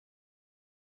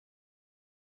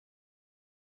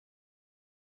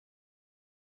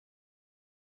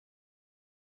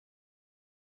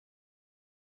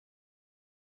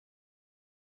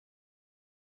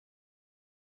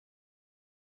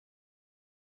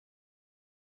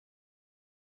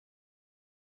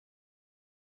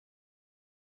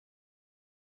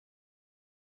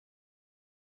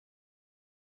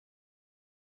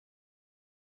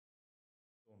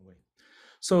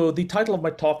So the title of my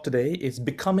talk today is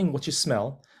Becoming What You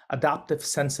Smell, Adaptive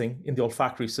Sensing in the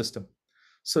Olfactory System.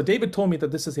 So David told me that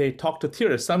this is a talk to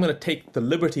theorists. So I'm going to take the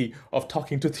liberty of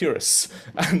talking to theorists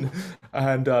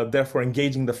and therefore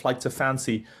engaging the flights of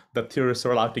fancy that theorists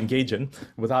are allowed to engage in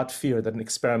without fear that an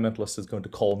experimentalist is going to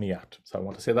call me out. So I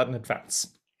want to say that in advance.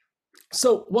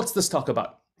 So what's this talk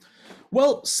about?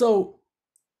 Well, so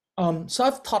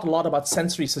I've taught a lot about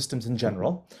sensory systems in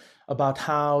general, about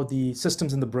how the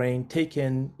systems in the brain take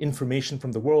in information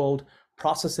from the world,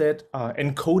 process it,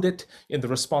 encode it in the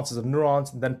responses of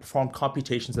neurons, and then perform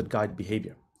computations that guide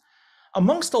behavior.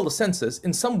 Amongst all the senses,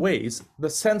 in some ways, the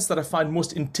sense that I find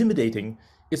most intimidating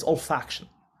is olfaction.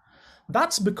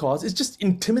 That's because it's just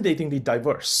intimidatingly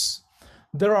diverse.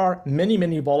 There are many,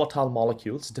 many volatile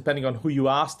molecules. Depending on who you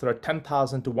ask, there are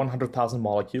 10,000 to 100,000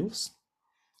 molecules.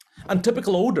 And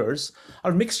typical odors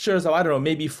are mixtures of, I don't know,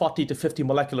 maybe 40 to 50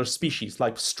 molecular species,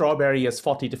 like strawberry has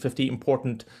 40 to 50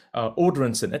 important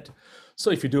odorants in it. So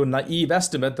if you do a naive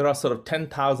estimate, there are sort of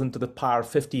 10,000 to the power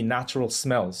 50 natural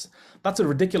smells. That's a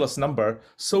ridiculous number,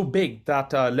 so big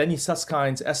that Lenny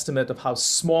Suskind's estimate of how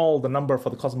small the number for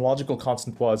the cosmological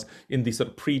constant was in the sort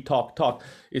of pre-talk talk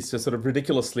is just sort of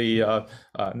ridiculously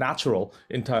natural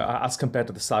as compared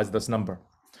to the size of this number.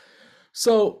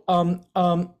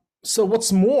 So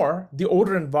what's more, the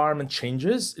odor environment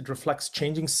changes. It reflects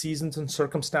changing seasons and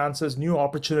circumstances, new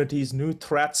opportunities, new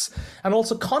threats, and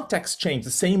also context change. The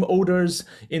same odors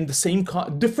in the same,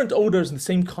 different odors in the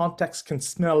same context can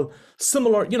smell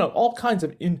similar, all kinds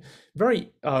of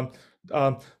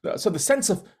so the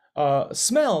sense of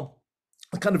smell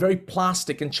is kind of very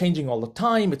plastic and changing all the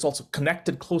time. It's also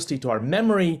connected closely to our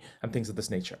memory and things of this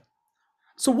nature.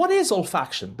 So what is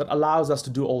olfaction that allows us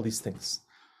to do all these things?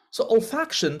 So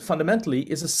olfaction fundamentally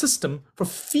is a system for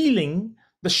feeling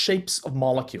the shapes of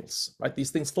molecules, right? These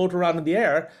things float around in the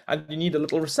air and you need a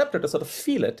little receptor to sort of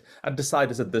feel it and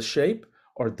decide, is it this shape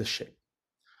or this shape?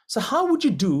 So how would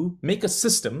you make a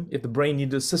system, if the brain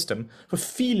needed a system, for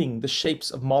feeling the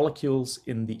shapes of molecules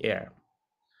in the air?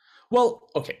 Well,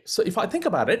 okay, so if I think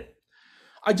about it,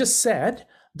 I just said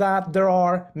that there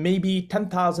are maybe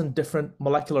 10,000 different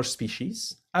molecular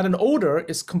species, and an odor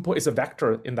is a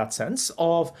vector in that sense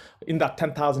in that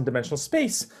 10,000 dimensional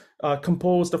space,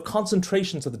 composed of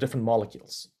concentrations of the different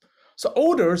molecules. So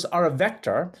odors are a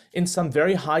vector in some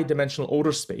very high dimensional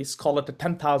odor space, call it a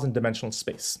 10,000 dimensional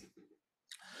space.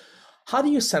 How do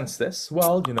you sense this?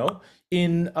 Well,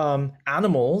 in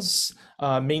animals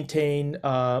maintain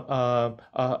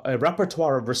a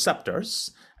repertoire of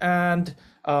receptors, and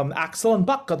Axel and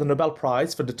Buck got the Nobel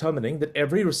Prize for determining that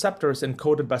every receptor is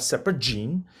encoded by a separate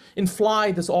gene. In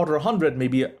fly, this order 100,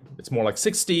 maybe it's more like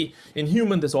 60. In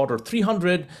human, this order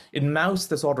 300. In mouse,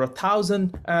 this order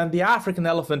 1,000. And the African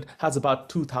elephant has about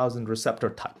 2,000 receptor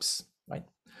types, right?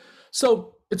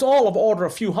 So it's all of order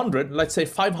a few hundred. Let's say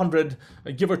 500,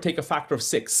 give or take a factor of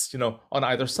 6, on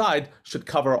either side, should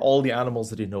cover all the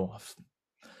animals that you know of.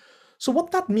 So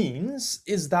what that means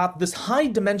is that this high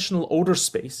dimensional odor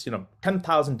space,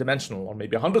 10,000 dimensional or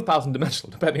maybe 100,000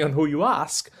 dimensional, depending on who you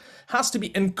ask, has to be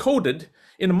encoded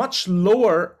in a much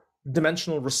lower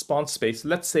dimensional response space,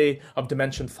 let's say of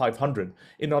dimension 500,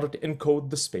 in order to encode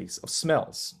the space of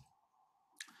smells.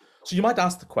 So you might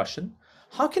ask the question,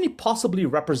 how can you possibly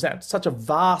represent such a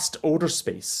vast odor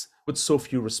space with so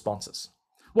few responses?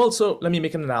 Well, so let me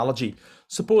make an analogy.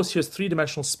 Suppose here's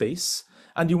three-dimensional space,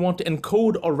 and you want to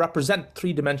encode or represent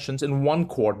 3 dimensions in one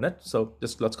coordinate, so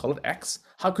just let's call it x.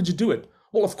 How could you do it?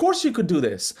 Well, of course you could do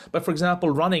this by, for example,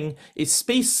 running a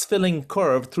space-filling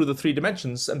curve through the 3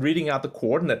 dimensions and reading out the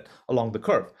coordinate along the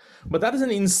curve. But that is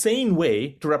an insane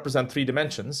way to represent 3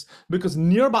 dimensions, because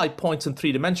nearby points in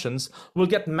 3 dimensions will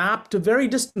get mapped to very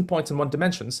distant points in 1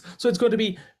 dimension. So it's going to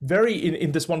be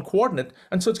in this one coordinate,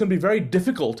 and so it's going to be very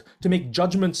difficult to make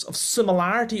judgments of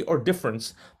similarity or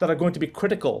difference that are going to be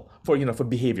critical for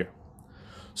behavior.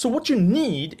 So what you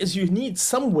need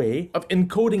some way of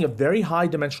encoding a very high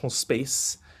dimensional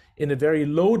space in a very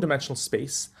low dimensional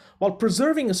space while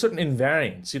preserving a certain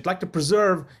invariance. You'd like to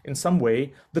preserve in some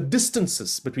way the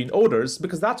distances between odors,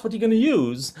 because that's what you're going to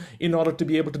use in order to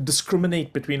be able to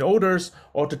discriminate between odors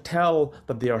or to tell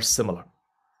that they are similar.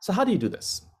 So how do you do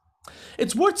this?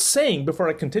 It's worth saying before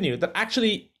I continue that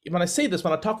actually, when I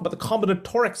talk about the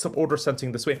combinatorics of odor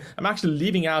sensing this way, I'm actually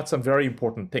leaving out some very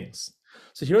important things.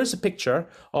 So here's a picture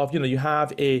of, you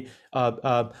have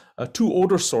two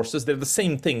odor sources. They're the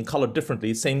same thing, colored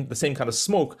differently, the same kind of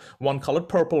smoke, one colored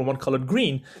purple and one colored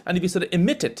green. And if you sort of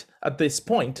emit it at this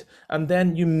point, and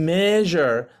then you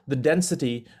measure the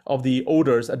density of the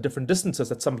odors at different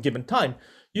distances at some given time,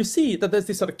 you see that there's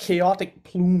these sort of chaotic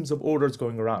plumes of odors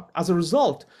going around. As a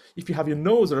result, if you have your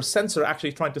nose or a sensor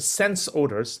actually trying to sense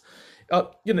odors,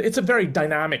 it's a very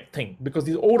dynamic thing because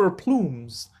these odor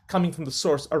plumes coming from the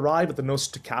source arrive at the nose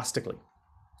stochastically.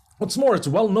 What's more, it's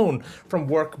well known from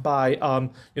work by,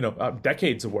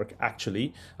 decades of work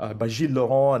actually, by Gilles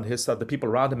Laurent and the people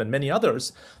around him and many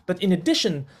others, that in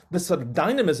addition, this sort of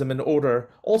dynamism in odor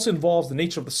also involves the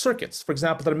nature of the circuits. For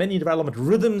example, there are many development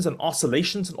rhythms and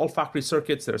oscillations in olfactory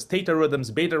circuits. There's theta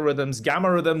rhythms, beta rhythms, gamma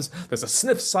rhythms. There's a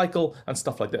sniff cycle and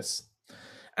stuff like this.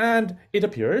 And it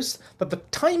appears that the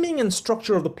timing and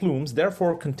structure of the plumes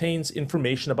therefore contains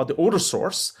information about the odor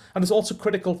source and is also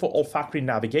critical for olfactory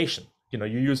navigation. You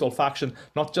use olfaction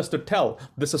not just to tell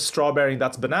this is strawberry,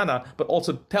 that's banana, but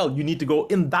also to tell you need to go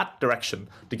in that direction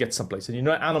to get someplace. And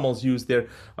animals use their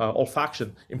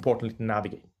olfaction importantly to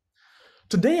navigate.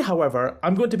 Today, however,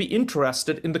 I'm going to be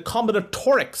interested in the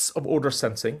combinatorics of odor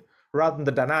sensing rather than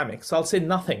the dynamics. So I'll say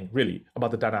nothing really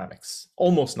about the dynamics,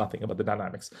 almost nothing about the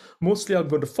dynamics. Mostly I'm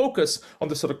going to focus on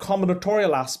the sort of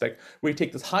combinatorial aspect where you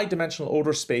take this high dimensional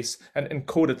odor space and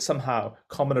encode it somehow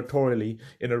combinatorially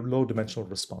in a low dimensional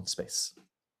response space.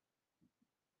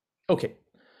 Okay,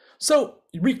 so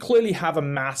we clearly have a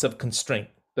massive constraint.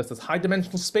 There's this high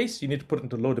dimensional space, you need to put it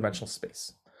into low dimensional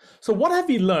space. So what have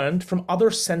we learned from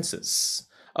other senses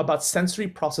about sensory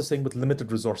processing with limited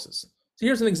resources? So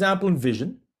here's an example in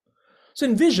vision. So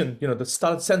in vision, the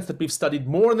sense that we've studied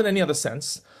more than any other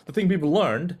sense, the thing we've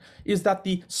learned is that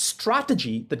the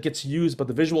strategy that gets used by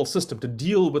the visual system to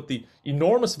deal with the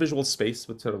enormous visual space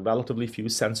with sort of relatively few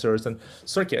sensors and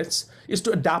circuits is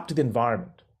to adapt to the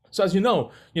environment. So as you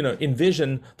know, in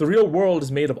vision, the real world is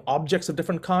made of objects of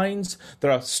different kinds. There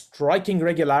are striking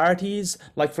regularities,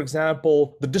 like for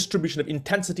example, the distribution of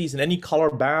intensities in any color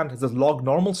band has this log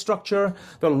normal structure.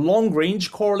 There are long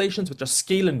range correlations, which are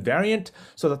scale invariant,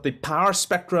 so that the power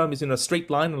spectrum is in a straight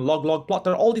line and log plot.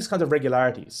 There are all these kinds of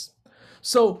regularities.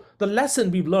 So the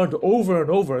lesson we've learned over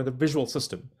and over in the visual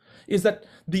system is that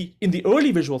in the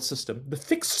early visual system, the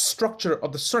fixed structure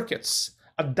of the circuits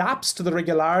adapts to the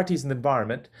regularities in the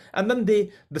environment, and then the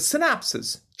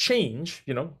synapses change,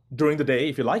 during the day,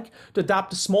 if you like, to adapt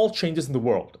to small changes in the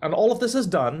world. And all of this is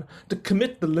done to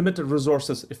commit the limited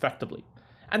resources effectively.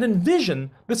 And in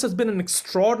vision, this has been an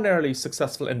extraordinarily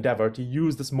successful endeavor to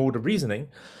use this mode of reasoning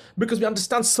because we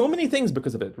understand so many things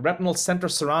because of it. Retinal center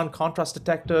surround contrast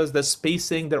detectors, their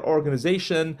spacing, their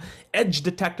organization, edge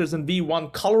detectors in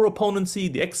V1, color opponency,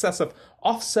 the excess of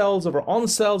off cells over on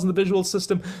cells in the visual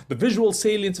system, the visual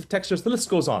salience of textures, the list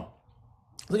goes on.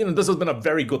 So, this has been a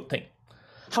very good thing.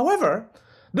 However,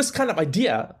 this kind of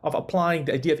idea of applying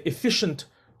the idea of efficient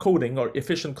coding or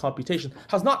efficient computation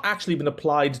has not actually been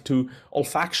applied to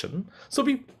olfaction. So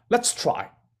let's try,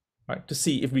 right, to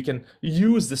see if we can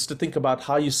use this to think about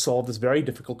how you solve this very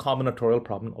difficult combinatorial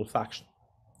problem in olfaction.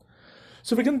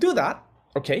 So if we can do that,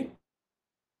 okay,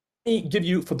 let me give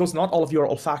you, for those not all of you are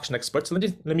olfaction experts,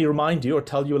 let me remind you or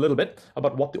tell you a little bit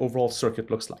about what the overall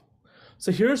circuit looks like.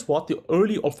 So here's what the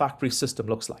early olfactory system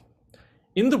looks like.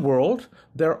 In the world,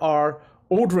 there are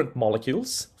odorant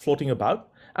molecules floating about,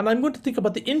 and I'm going to think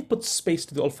about the input space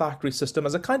to the olfactory system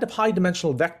as a kind of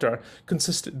high-dimensional vector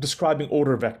describing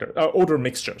odor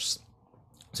mixtures.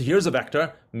 So here's a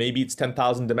vector, maybe it's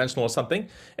 10,000 dimensional or something.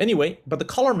 Anyway, but the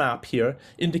color map here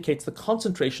indicates the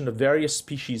concentration of various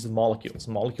species of molecules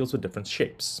with different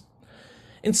shapes.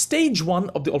 In stage 1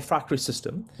 of the olfactory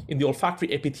system, in the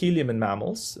olfactory epithelium in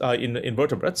mammals, in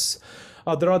invertebrates,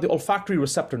 there are the olfactory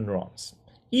receptor neurons.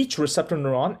 Each receptor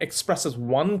neuron expresses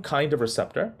one kind of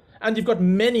receptor, and you've got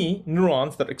many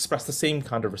neurons that express the same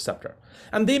kind of receptor.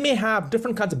 And they may have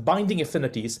different kinds of binding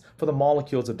affinities for the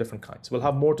molecules of different kinds. We'll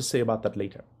have more to say about that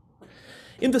later.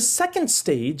 In the second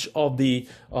stage of the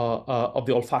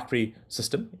olfactory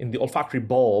system, in the olfactory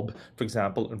bulb, for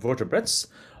example, in vertebrates,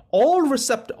 all of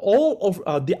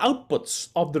the outputs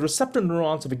of the receptor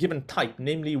neurons of a given type,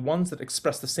 namely ones that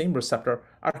express the same receptor,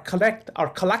 are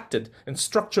collected in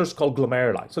structures called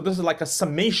glomeruli. So this is like a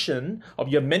summation of,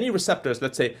 you have many receptors.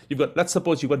 Let's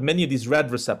suppose you've got many of these red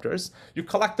receptors. You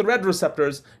collect the red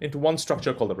receptors into one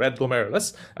structure called the red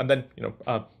glomerulus, and then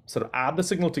sort of add the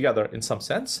signal together in some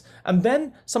sense. And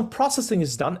then some processing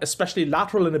is done, especially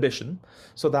lateral inhibition,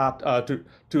 so that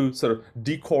to sort of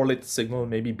decorrelate the signal and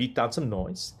maybe beat down some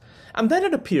noise. And then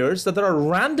it appears that there are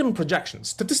random projections,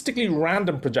 statistically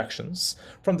random projections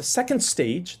from the second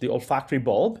stage, the olfactory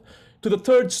bulb, to the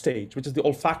third stage, which is the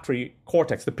olfactory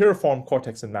cortex, the piriform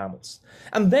cortex in mammals.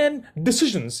 And then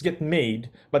decisions get made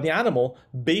by the animal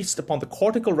based upon the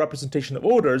cortical representation of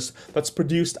odors that's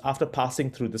produced after passing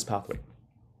through this pathway.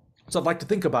 So I'd like to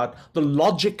think about the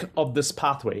logic of this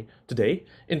pathway today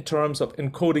in terms of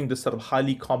encoding this sort of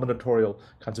highly combinatorial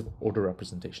kinds of odor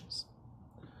representations.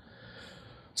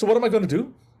 So what am I going to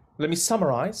do? Let me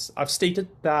summarize. I've stated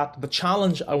that the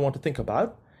challenge I want to think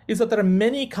about is that there are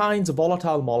many kinds of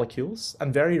volatile molecules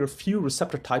and very few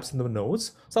receptor types in the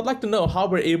nose. So I'd like to know how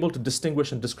we're able to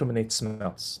distinguish and discriminate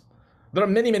smells. There are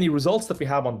many, many results that we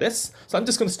have on this. So I'm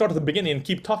just going to start at the beginning and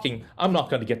keep talking. I'm not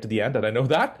going to get to the end, and I know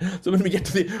that. So when we get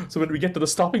to the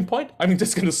stopping point, I'm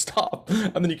just going to stop.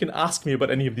 And then you can ask me about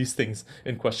any of these things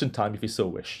in question time if you so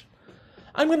wish.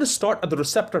 I'm going to start at the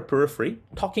receptor periphery,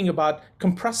 talking about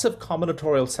compressive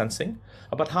combinatorial sensing,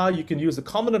 about how you can use the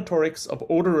combinatorics of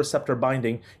odor receptor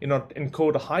binding in order to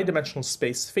encode a high-dimensional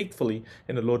space faithfully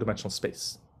in a low-dimensional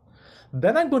space.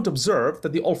 Then I'm going to observe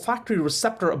that the olfactory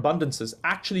receptor abundances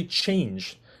actually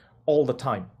change all the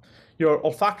time. Your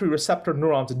olfactory receptor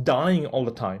neurons are dying all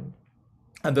the time,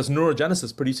 and there's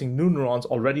neurogenesis producing new neurons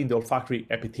already in the olfactory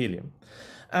epithelium.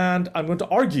 And I'm going to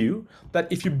argue that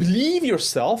if you believe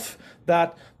yourself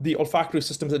that the olfactory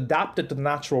system is adapted to the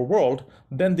natural world,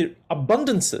 then the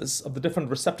abundances of the different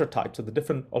receptor types, of the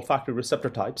different olfactory receptor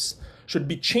types, should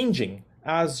be changing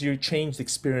as you change the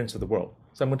experience of the world.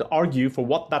 So I'm going to argue for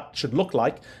what that should look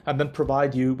like and then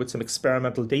provide you with some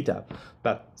experimental data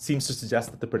that seems to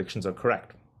suggest that the predictions are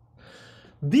correct.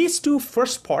 These two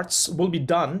first parts will be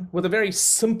done with a very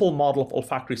simple model of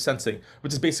olfactory sensing,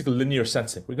 which is basically linear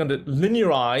sensing. We're going to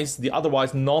linearize the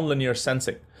otherwise nonlinear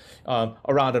sensing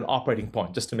around an operating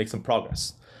point just to make some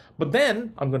progress. But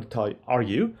then I'm going to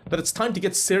argue that it's time to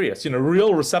get serious.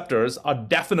 Real receptors are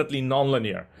definitely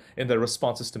nonlinear in their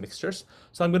responses to mixtures.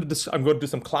 So I'm going to do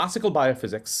some classical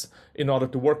biophysics in order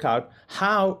to work out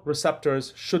how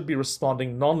receptors should be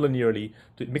responding nonlinearly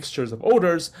to mixtures of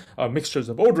odors, mixtures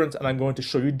of odorants, and I'm going to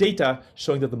show you data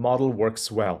showing that the model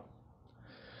works well.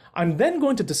 I'm then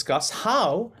going to discuss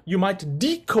how you might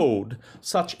decode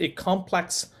such a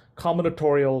complex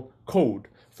combinatorial code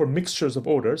for mixtures of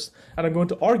odors, and I'm going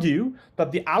to argue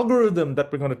that the algorithm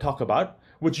that we're going to talk about,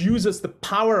 which uses the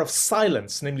power of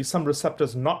silence, namely some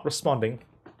receptors not responding,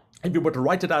 if you were to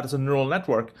write it out as a neural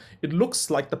network, it looks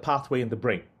like the pathway in the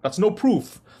brain. That's no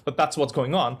proof that that's what's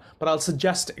going on, but I'll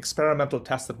suggest experimental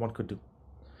tests that one could do.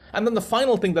 And then the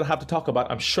final thing that I have to talk about,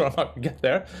 I'm sure I'm not going to get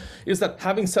there, is that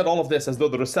having said all of this, as though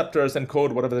the receptors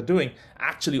encode whatever they're doing,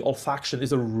 actually olfaction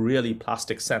is a really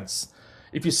plastic sense.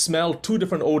 If you smell two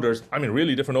different odors,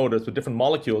 really different odors with different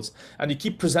molecules, and you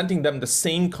keep presenting them in the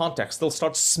same context, they'll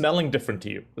start smelling different to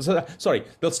you.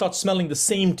 They'll start smelling the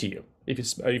same to you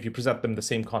if you present them in the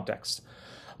same context.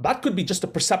 That could be just a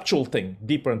perceptual thing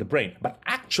deeper in the brain. But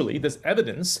actually, there's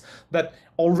evidence that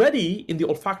already in the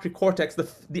olfactory cortex,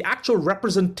 the actual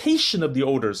representation of the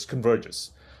odors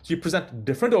converges. So you present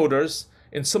different odors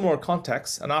in similar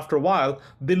contexts, and after a while,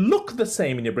 they look the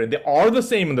same in your brain. They are the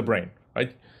same in the brain,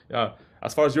 right?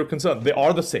 As far as you're concerned, they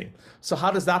are the same. So how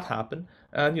does that happen?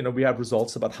 And we have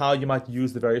results about how you might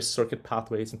use the various circuit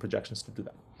pathways and projections to do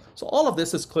that. So all of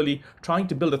this is clearly trying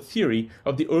to build a theory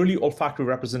of the early olfactory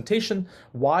representation,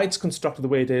 why it's constructed the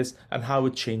way it is, and how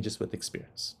it changes with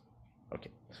experience. Okay,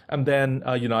 and then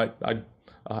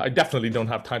I definitely don't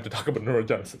have time to talk about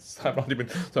neurogenesis.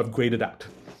 So I've graded out.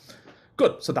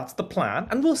 Good. So that's the plan,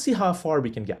 and we'll see how far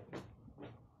we can get.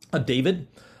 David.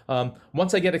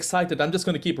 Once I get excited, I'm just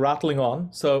going to keep rattling on.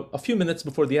 So a few minutes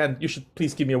before the end, you should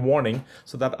please give me a warning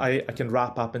so that I can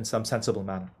wrap up in some sensible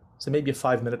manner. So maybe a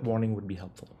 5-minute warning would be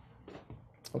helpful.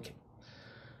 Okay.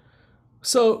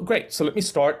 So great. So let me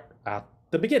start at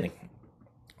the beginning.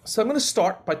 So I'm going to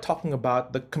start by talking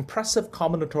about the compressive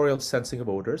combinatorial sensing of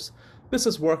odors. This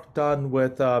is work done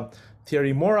with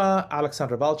Thierry Mora,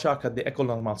 Alexandra Valchak at the École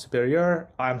Normale Supérieure,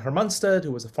 Anne Hermunstead,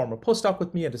 who was a former postdoc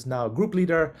with me and is now a group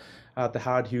leader at the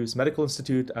Howard Hughes Medical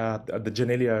Institute at the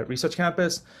Janelia Research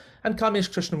Campus, and Kamesh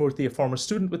Krishnamurthy, a former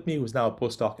student with me who is now a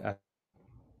postdoc at.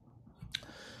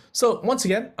 So once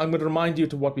again, I'm going to remind you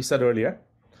to what we said earlier.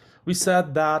 We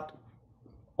said that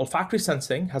olfactory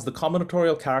sensing has the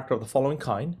combinatorial character of the following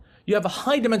kind. You have a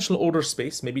high-dimensional odor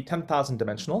space, maybe 10,000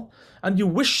 dimensional, and you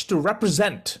wish to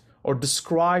represent or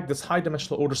describe this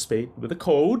high-dimensional odor space with a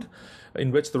code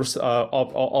in which the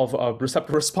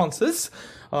receptor responses,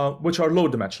 which are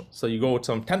low-dimensional. So you go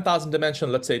from 10,000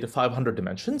 dimension, let's say, to 500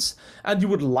 dimensions, and you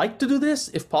would like to do this,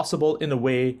 if possible, in a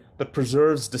way that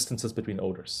preserves distances between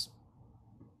odors.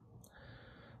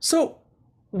 So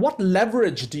what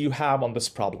leverage do you have on this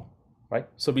problem? right?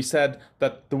 So we said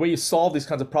that the way you solve these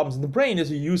kinds of problems in the brain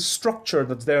is you use structure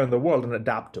that's there in the world and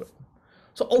adapt to it.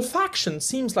 So olfaction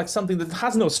seems like something that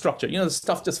has no structure. The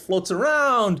stuff just floats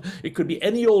around. It could be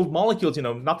any old molecules.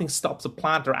 Nothing stops a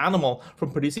plant or animal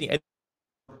from producing any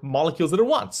molecules that it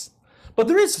wants. But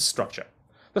there is a structure.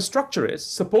 The structure is,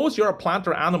 suppose you're a plant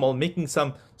or animal making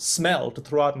some smell to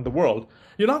throw out in the world.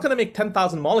 You're not going to make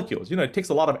 10,000 molecules. It takes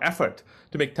a lot of effort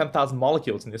to make 10,000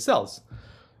 molecules in your cells.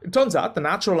 It turns out the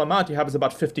natural amount you have is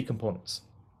about 50 components.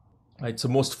 Right? So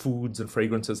most foods and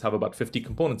fragrances have about 50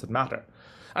 components that matter.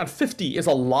 And 50 is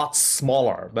a lot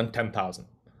smaller than 10,000.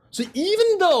 So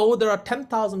even though there are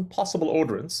 10,000 possible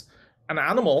odorants, an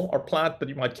animal or plant that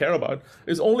you might care about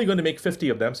is only going to make 50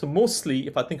 of them. So mostly,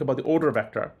 if I think about the odor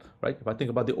vector, right? If I think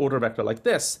about the odor vector like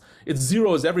this, it's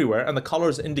zeros everywhere, and the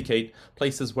colors indicate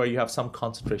places where you have some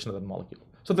concentration of that molecule.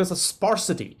 So there's a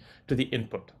sparsity to the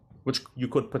input, which you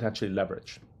could potentially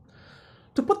leverage.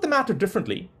 To put the matter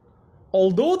differently,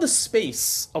 although the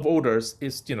space of odors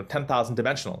is 10,000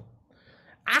 dimensional,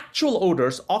 actual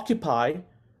odors occupy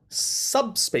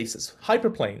subspaces,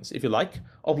 hyperplanes, if you like,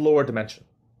 of lower dimension,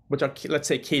 which are, let's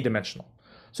say, k-dimensional.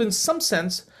 So in some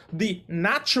sense, the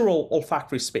natural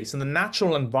olfactory space and the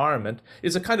natural environment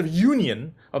is a kind of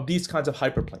union of these kinds of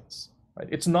hyperplanes. Right?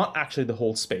 It's not actually the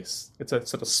whole space. It's a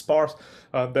sort of sparse,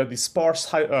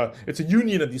 it's a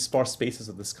union of these sparse spaces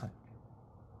of this kind.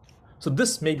 So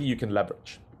this maybe you can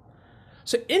leverage.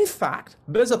 So in fact,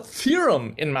 there's a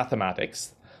theorem in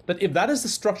mathematics that if that is the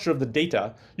structure of the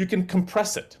data, you can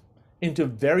compress it into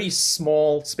very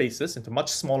small spaces, into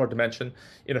much smaller dimension,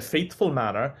 in a faithful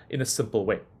manner, in a simple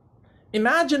way.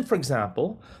 Imagine, for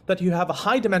example, that you have a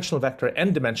high dimensional vector,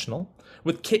 n-dimensional,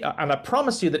 with k, and I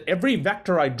promise you that every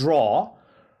vector I draw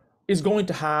is going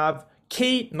to have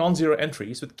k non-zero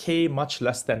entries with k much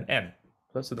less than n.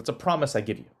 So that's a promise I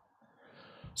give you.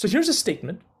 So here's a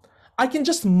statement. I can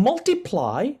just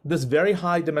multiply this very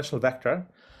high dimensional vector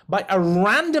by a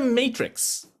random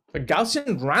matrix, a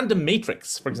Gaussian random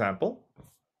matrix, for example.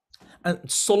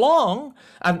 And so long,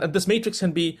 and this matrix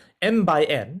can be m by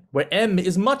n, where m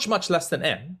is much, much less than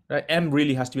n. Right? M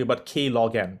really has to be about k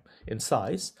log n in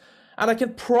size. And I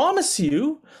can promise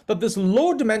you that this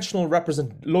low dimensional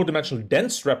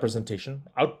dense representation,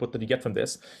 output that you get from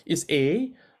this, is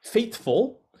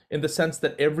faithful in the sense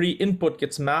that every input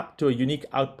gets mapped to a unique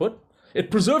output.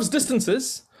 It preserves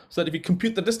distances, so that if you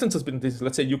compute the distances between these,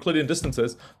 let's say Euclidean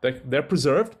distances, they're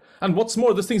preserved. And what's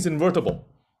more, this thing's invertible,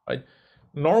 right?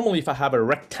 Normally, if I have a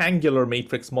rectangular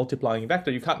matrix multiplying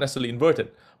vector, you can't necessarily invert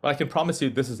it. But I can promise you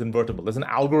this is invertible. There's an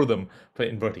algorithm for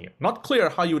inverting it. Not clear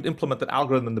how you would implement that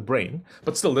algorithm in the brain,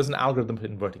 but still there's an algorithm for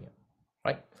inverting it,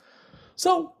 right?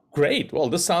 So great. Well,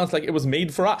 this sounds like it was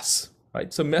made for us.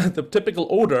 Right? So the typical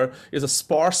odor is a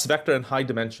sparse vector in high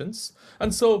dimensions.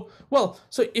 And so,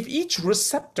 so if each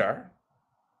receptor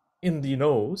in the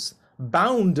nose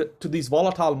bound to these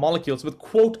volatile molecules with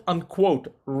quote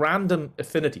unquote random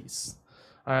affinities.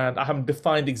 And I haven't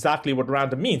defined exactly what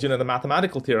random means. The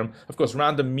mathematical theorem, of course,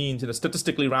 random means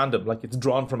statistically random, like it's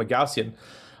drawn from a Gaussian.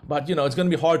 But it's going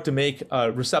to be hard to make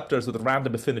receptors with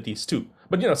random affinities too.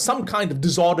 But some kind of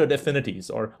disordered affinities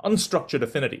or unstructured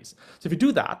affinities. So if you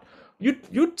do that,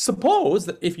 you'd suppose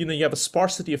that if you have a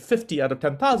sparsity of 50 out of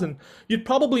 10,000, you'd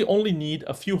probably only need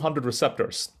a few hundred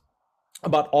receptors,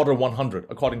 about order 100,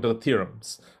 according to the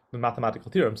theorems, the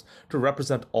mathematical theorems, to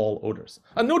represent all odors.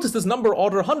 And notice this number,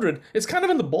 order 100, is kind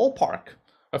of in the ballpark.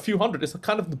 A few hundred is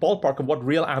kind of the ballpark of what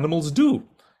real animals do.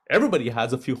 Everybody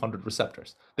has a few hundred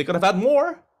receptors. They could have had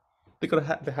more, they could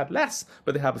have had less,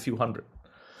 but they have a few hundred.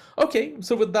 Okay,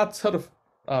 so with that sort of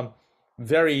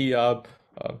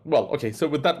so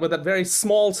with that very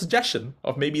small suggestion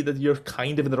of maybe that you're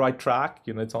kind of in the right track,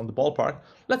 it's on the ballpark,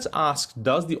 let's ask,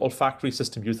 does the olfactory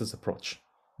system use this approach?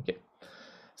 Okay,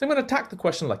 so I'm going to attack the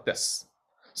question like this.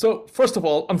 So first of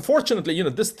all, unfortunately,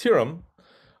 this theorem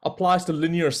applies to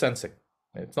linear sensing.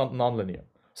 It's not nonlinear.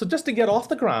 So just to get off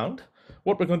the ground,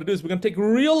 what we're going to do is we're going to take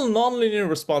real nonlinear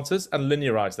responses and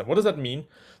linearize them. What does that mean?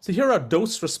 So here are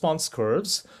dose response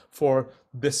curves for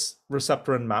this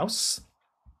receptor in mouse,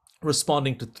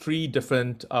 responding to 3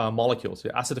 different molecules,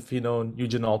 acetophenone,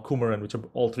 eugenol, coumarin, which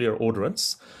all 3 are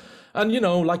odorants. And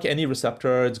like any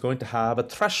receptor, it's going to have a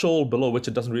threshold below which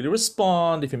it doesn't really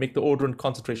respond. If you make the odorant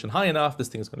concentration high enough, this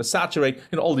thing is going to saturate,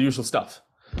 all the usual stuff.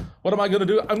 What am I going to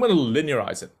do? I'm going to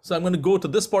linearize it. So I'm going to go to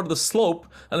this part of the slope,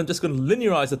 and I'm just going to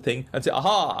linearize the thing and say,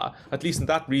 aha, at least in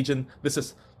that region, this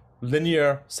is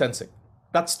linear sensing.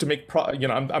 That's to make,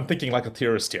 I'm thinking like a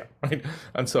theorist here, right?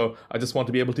 And so I just want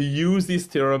to be able to use these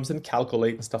theorems and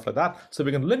calculate and stuff like that. So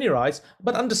we can linearize,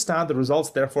 but understand the results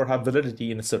therefore have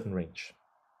validity in a certain range.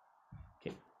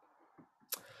 Okay.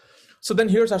 So then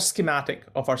here's our schematic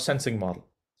of our sensing model.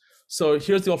 So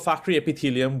here's the olfactory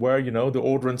epithelium where, you know, the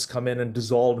odorants come in and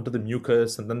dissolve into the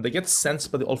mucus, and then they get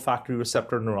sensed by the olfactory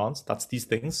receptor neurons. That's these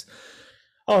things.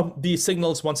 The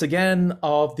signals, once again,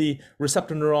 of the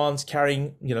receptor neurons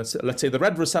carrying, you know, let's say the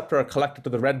red receptor are collected to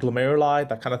the red glomeruli,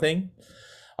 that kind of thing.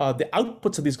 The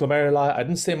outputs of these glomeruli, I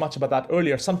didn't say much about that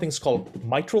earlier, something's called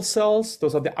mitral cells.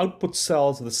 Those are the output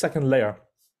cells of the second layer,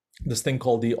 this thing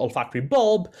called the olfactory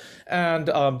bulb. And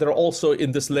there are also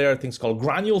in this layer things called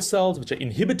granule cells, which are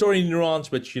inhibitory neurons,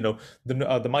 which, you know,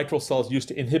 the mitral cells used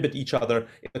to inhibit each other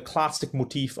in the classic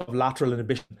motif of lateral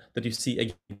inhibition that you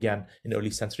see again in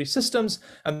early sensory systems,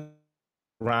 and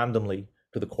randomly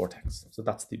to the cortex. So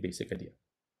that's the basic idea.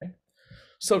 Okay?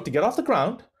 So to get off the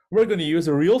ground, we're going to use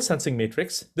a real sensing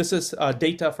matrix. This is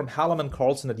data from Hallam and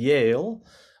Carlson at Yale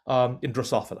in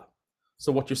Drosophila.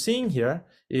 So what you're seeing here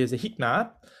is a heat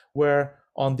map where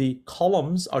on the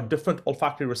columns are different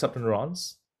olfactory receptor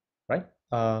neurons, right?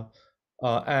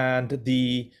 And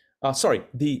the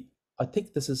I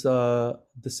think this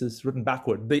is written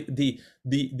backward. The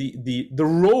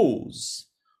rows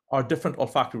are different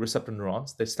olfactory receptor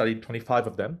neurons. They studied 25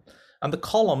 of them, and the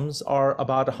columns are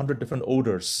about 100 different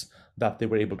odors that they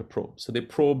were able to probe. So they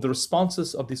probed the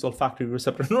responses of these olfactory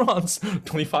receptor neurons,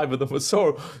 25 of them or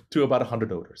so, to about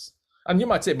 100 odors. And you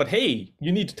might say, but hey,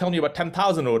 you need to tell me about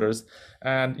 10,000 odors,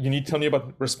 and you need to tell me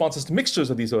about responses to mixtures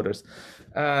of these odors.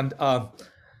 And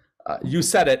you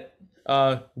said it,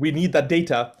 we need that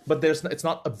data, but it's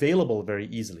not available very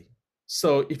easily.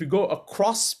 So if you go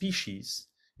across species,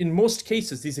 in most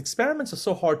cases, these experiments are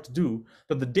so hard to do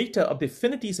that the data of the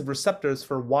affinities of receptors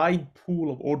for a wide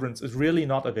pool of odorants is really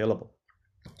not available.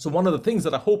 So one of the things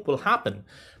that I hope will happen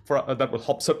that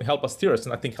will certainly help us theorists,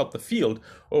 and I think help the field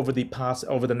over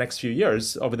the next few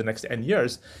years, over the next N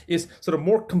years, is sort of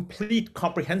more complete,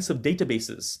 comprehensive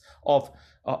databases of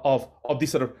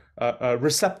these sort of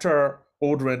receptor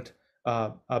odorant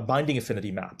binding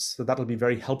affinity maps. So that'll be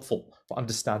very helpful for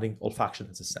understanding olfaction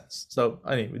as a sense. So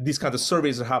anyway, these kinds of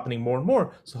surveys are happening more and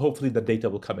more. So hopefully the data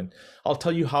will come in. I'll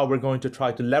tell you how we're going to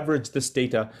try to leverage this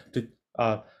data to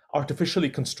artificially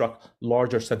construct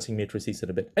larger sensing matrices in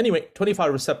a bit. Anyway,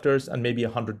 25 receptors and maybe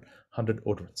 100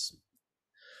 odorants.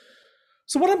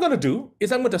 So what I'm going to do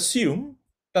is I'm going to assume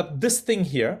that this thing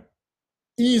here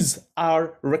is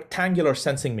our rectangular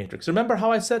sensing matrix. Remember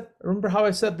how I said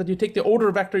that you take the odor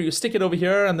vector, you stick it over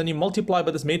here, and then you multiply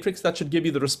by this matrix that should give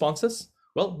you the responses?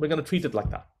 Well, we're going to treat it like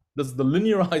that. This is the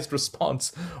linearized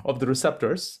response of the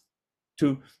receptors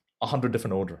to 100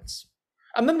 different odorants.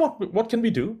 And then what can we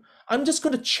do? I'm just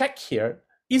going to check here,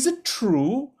 is it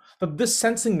true that this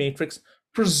sensing matrix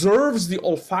preserves the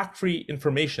olfactory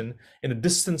information in a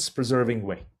distance preserving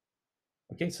way?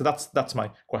 Okay, so that's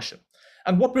my question.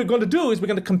 And what we're going to do is we're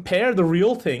going to compare the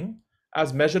real thing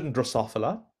as measured in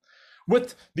Drosophila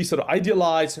with the sort of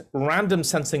idealized random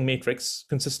sensing matrix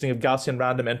consisting of Gaussian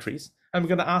random entries. And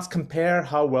we're going to compare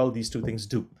how well these two things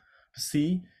do to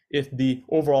see if the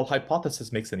overall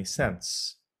hypothesis makes any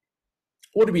sense.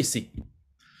 What do we see?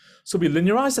 So we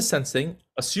linearize the sensing,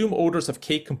 assume odors of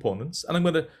k components, and I'm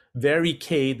going to vary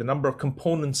k, the number of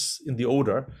components in the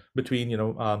odor, between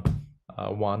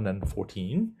 1 and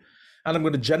 14. And I'm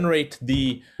going to generate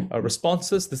the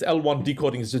responses. This L1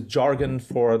 decoding is just jargon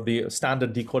for the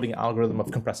standard decoding algorithm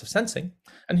of compressive sensing.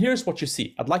 And here's what you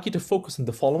see. I'd like you to focus on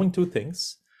the following two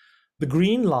things. The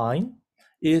green line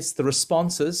is the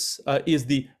responses, is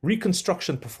the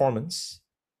reconstruction performance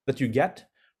that you get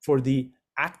for the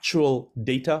actual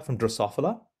data from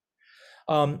Drosophila.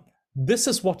 This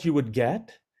is what you would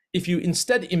get if you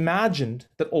instead imagined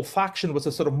that olfaction was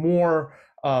a sort of more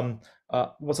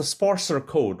was a sparser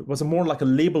code, was a more like a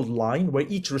labeled line where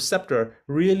each receptor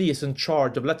really is in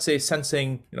charge of, let's say,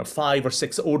 sensing 5 or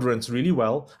 6 odorants really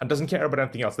well and doesn't care about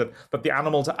anything else, that the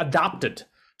animals are adapted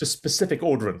to specific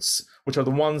odorants, which are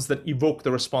the ones that evoke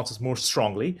the responses more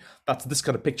strongly. That's this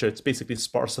kind of picture. It basically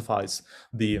sparsifies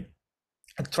the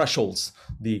thresholds,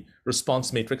 the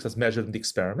response matrix as measured in the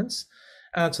experiments.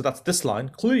 And so that's this line.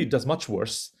 Clearly it does much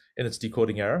worse in its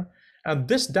decoding error. And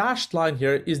this dashed line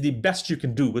here is the best you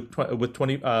can do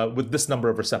with this number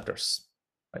of receptors.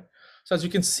 Right? So as you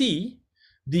can see,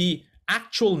 the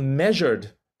actual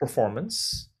measured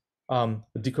performance, the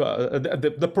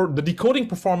decoding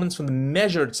performance from the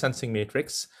measured sensing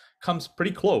matrix comes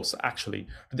pretty close, actually,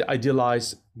 to the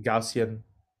idealized Gaussian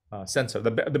sensor,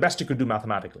 the best you could do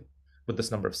mathematically with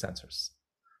this number of sensors.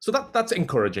 So that's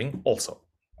encouraging also.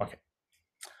 Okay.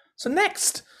 So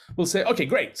next, we'll say, okay,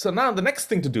 great. So now the next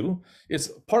thing to do is,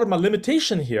 part of my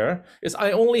limitation here is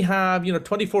I only have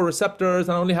 24 receptors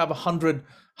and I only have 100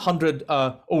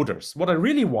 odors. What I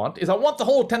really want is I want the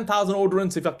whole 10,000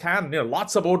 odorants if I can,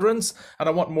 lots of odorants, and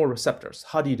I want more receptors.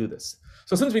 How do you do this?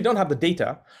 So since we don't have the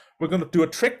data, we're going to do a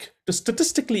trick to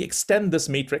statistically extend this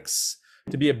matrix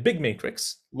to be a big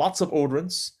matrix, lots of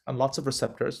odorants and lots of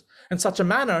receptors, in such a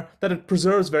manner that it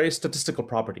preserves various statistical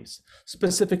properties.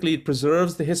 Specifically, it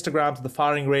preserves the histograms of the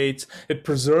firing rates, it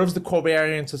preserves the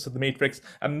covariances of the matrix,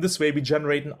 and in this way we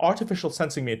generate an artificial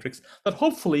sensing matrix that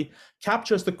hopefully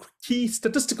captures the key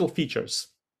statistical features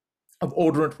of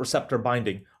odorant receptor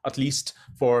binding, at least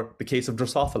for the case of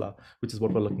Drosophila, which is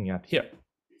what we're looking at here.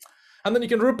 And then you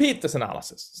can repeat this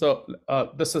analysis. So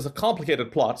this is a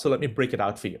complicated plot, so let me break it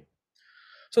out for you.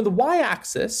 So in the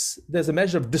y-axis, there's a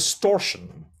measure of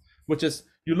distortion, which is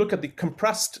you look at the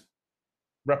compressed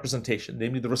representation,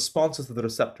 namely the responses to the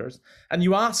receptors, and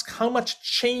you ask how much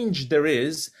change there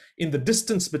is in the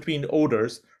distance between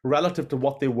odors relative to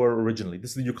what they were originally. This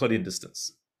is the Euclidean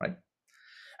distance, right?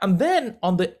 And then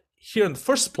here in the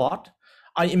first plot,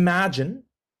 I imagine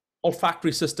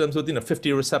olfactory systems with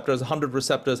 50 receptors, 100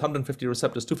 receptors, 150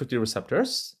 receptors, 250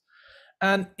 receptors.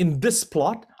 And in this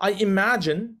plot, I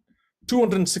imagine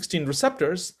 216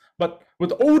 receptors, but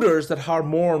with odors that are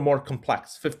more and more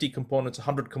complex, 50 components,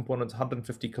 100 components,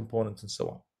 150 components, and so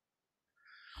on.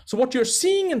 So what you're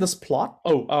seeing in this plot,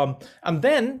 and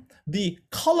then the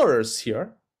colors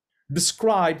here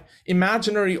describe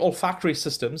imaginary olfactory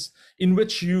systems in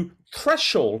which you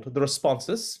threshold the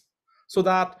responses so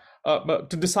that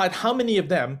to decide how many of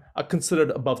them are considered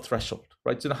above threshold,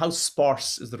 right? So how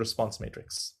sparse is the response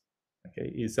matrix?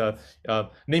 Okay,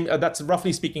 that's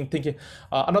roughly speaking thinking.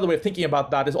 Another way of thinking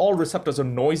about that is all receptors are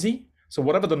noisy. So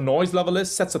whatever the noise level is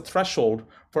sets a threshold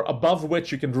for above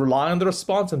which you can rely on the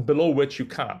response and below which you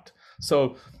can't.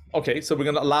 So, okay, so we're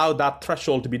going to allow that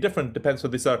threshold to be different. Depends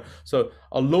what these are. So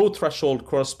a low threshold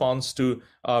corresponds to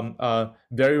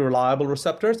very reliable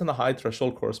receptors, and a high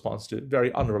threshold corresponds to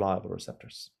very unreliable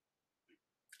receptors.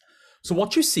 So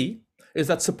what you see is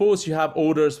that suppose you have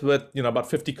odors with about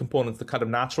 50 components, the kind of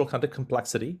natural kind of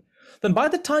complexity, then by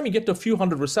the time you get to a few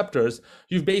hundred receptors,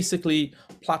 you've basically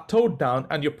plateaued down,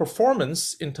 and your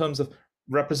performance in terms of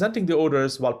representing the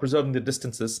odors while preserving the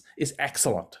distances is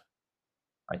excellent.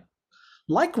 Right?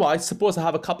 Likewise, suppose I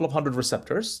have a couple of hundred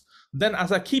receptors, then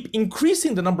as I keep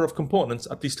increasing the number of components,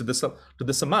 at least to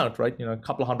this amount, right, a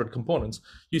couple of hundred components,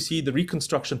 you see the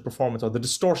reconstruction performance, or the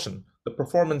distortion, the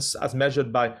performance as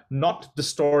measured by not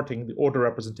distorting the odor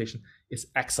representation, is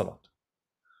excellent.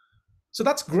 So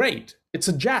that's great. It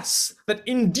suggests that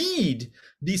indeed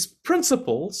these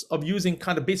principles of using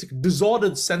kind of basic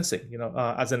disordered sensing,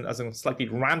 as in slightly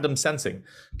random sensing,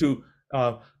 to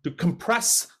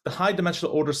compress the high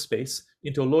dimensional odor space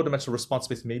into a low dimensional response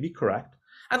space may be correct.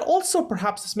 And also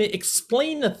perhaps this may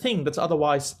explain a thing that's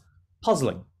otherwise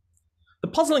puzzling. The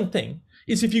puzzling thing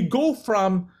is if you go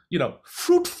from,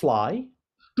 fruit fly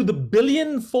to the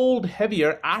billion-fold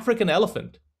heavier African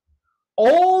elephant,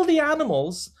 all the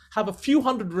animals have a few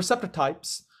hundred receptor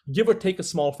types, give or take a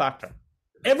small factor.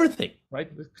 Everything,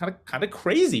 right? It's kind of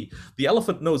crazy. The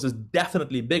elephant nose is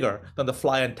definitely bigger than the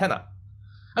fly antenna.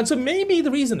 And so maybe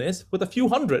the reason is with a few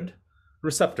hundred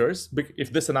receptors,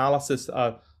 if this analysis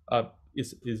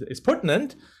is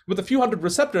pertinent, with a few hundred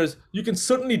receptors, you can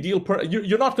certainly deal,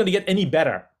 you're not going to get any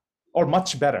better or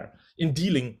much better in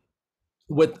dealing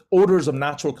with odors of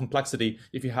natural complexity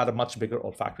if you had a much bigger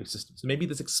olfactory system. So maybe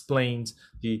this explains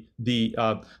the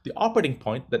operating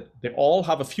point that they all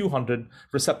have a few hundred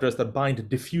receptors that bind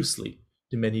diffusely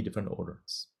to many different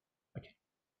odorants. Okay.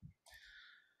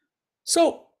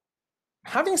 So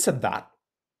having said that,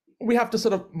 we have to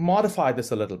sort of modify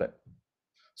this a little bit.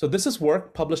 So this is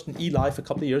work published in eLife a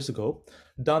couple of years ago,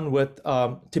 done with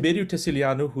Tiberiu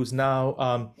Tesilianu, who's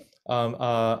now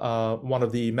one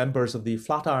of the members of the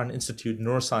Flatiron Institute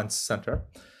Neuroscience Center,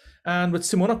 and with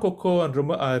Simona Coco and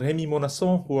Rémi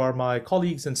Monasson, who are my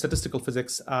colleagues in statistical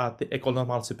physics at the École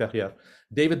Normale Supérieure.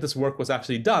 David, this work was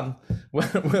actually done when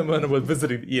I was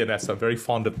visiting the ENS. I'm very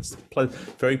fond of this,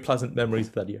 very pleasant memories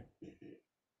of that year.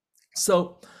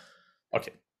 So,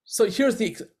 okay, so here's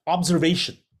the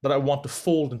observation that I want to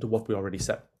fold into what we already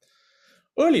said.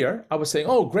 Earlier, I was saying,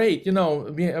 oh, great,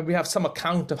 we have some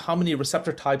account of how many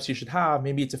receptor types you should have.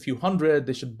 Maybe it's a few hundred.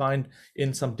 They should bind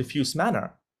in some diffuse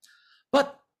manner.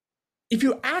 But if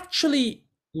you actually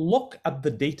look at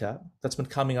the data that's been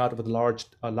coming out over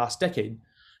the last decade,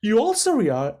 you also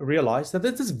realize that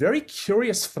there's this very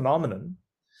curious phenomenon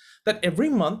that every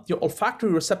month your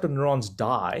olfactory receptor neurons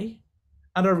die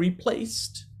and are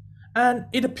replaced. And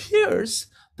it appears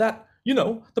that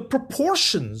the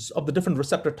proportions of the different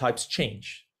receptor types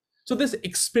change. So this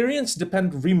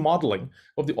experience-dependent remodeling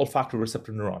of the olfactory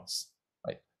receptor neurons,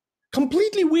 right?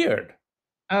 Completely weird.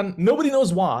 And nobody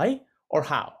knows why or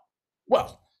how.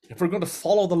 Well, if we're going to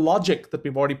follow the logic that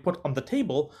we've already put on the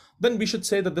table, then we should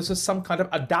say that this is some kind of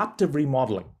adaptive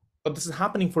remodeling, but this is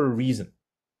happening for a reason.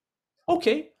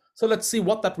 Okay, so let's see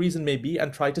what that reason may be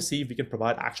and try to see if we can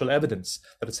provide actual evidence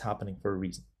that it's happening for a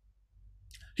reason.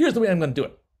 Here's the way I'm going to do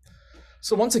it.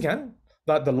 So once again,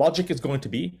 the logic is going to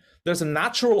be there's a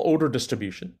natural odor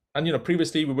distribution. And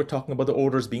previously we were talking about the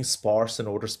odors being sparse in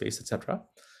odor space, etc.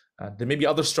 There may be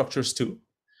other structures too.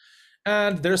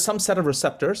 And there's some set of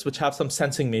receptors which have some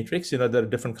sensing matrix. There are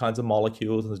different kinds of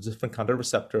molecules and there's different kinds of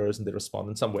receptors and they respond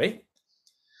in some way.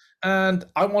 And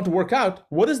I want to work out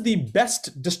what is the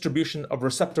best distribution of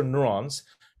receptor neurons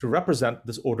to represent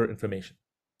this odor information.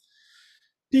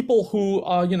 People who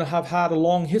have had a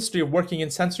long history of working in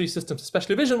sensory systems,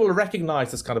 especially vision, will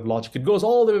recognize this kind of logic. It goes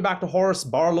all the way back to Horace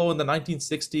Barlow in the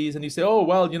 1960s, and you say, oh,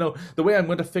 well, the way I'm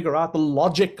going to figure out the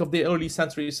logic of the early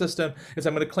sensory system is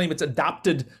I'm going to claim it's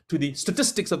adapted to the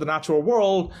statistics of the natural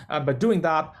world, and by doing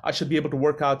that, I should be able to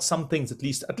work out some things, at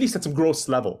least at some gross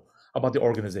level, about the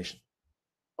organization.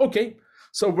 Okay.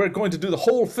 So we're going to do the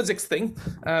whole physics thing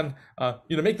and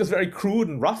make this very crude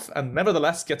and rough and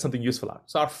nevertheless get something useful out.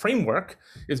 So our framework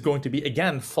is going to be,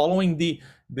 again, following the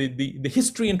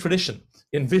history and tradition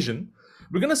in vision.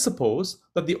 We're going to suppose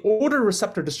that the odor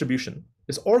receptor distribution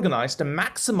is organized to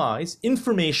maximize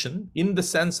information in the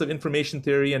sense of information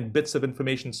theory and bits of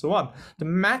information and so on, to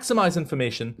maximize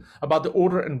information about the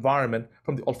odor environment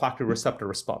from the olfactory receptor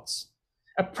response.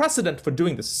 A precedent for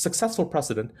doing this, a successful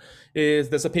precedent, is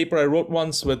there's a paper I wrote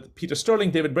once with Peter Sterling,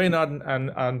 David Brainerd,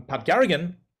 and Pat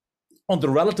Garrigan on the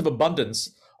relative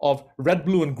abundance of red,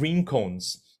 blue, and green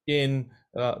cones in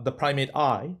the primate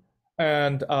eye,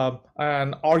 and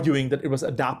arguing that it was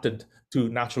adapted to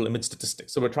natural image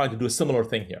statistics. So we're trying to do a similar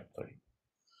thing here.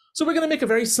 So we're going to make a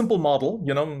very simple model,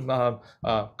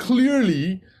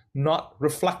 clearly not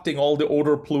reflecting all the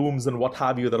odor plumes and what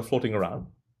have you that are floating around.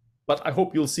 But I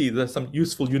hope you'll see there's some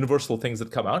useful universal things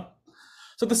that come out.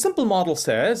 So the simple model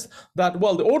says that,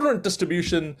 well, the odorant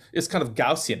distribution is kind of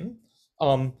Gaussian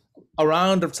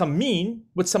around some mean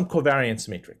with some covariance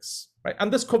matrix, right?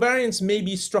 And this covariance may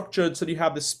be structured so that you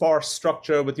have this sparse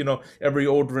structure with, every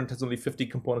odorant has only 50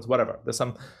 components, whatever. There's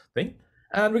something.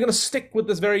 And we're going to stick with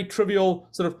this very trivial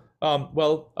sort of,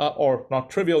 or not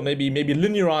trivial, maybe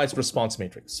linearized response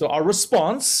matrix. So our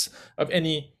response of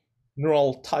any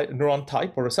neuron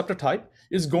type or receptor type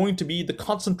is going to be the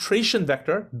concentration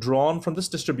vector drawn from this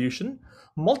distribution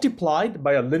multiplied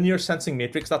by a linear sensing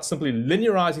matrix. That's simply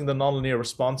linearizing the nonlinear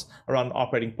response around an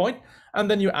operating point.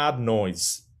 And then you add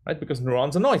noise, right? Because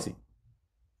neurons are noisy.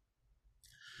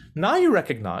 Now you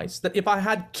recognize that if I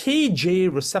had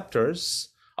Kj receptors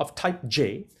of type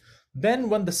J, then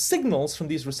when the signals from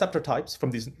these receptor types,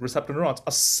 from these receptor neurons,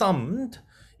 are summed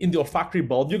in the olfactory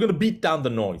bulb, you're going to beat down the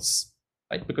noise.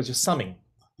 Right? Because you're summing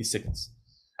these signals.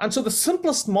 And so the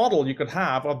simplest model you could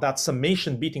have of that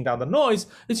summation beating down the noise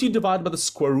is you divide by the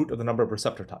square root of the number of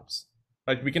receptor types.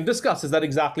 Right? We can discuss, is that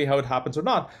exactly how it happens or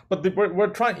not? But we're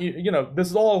trying, this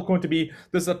is all going to be,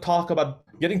 this is a talk about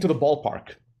getting to the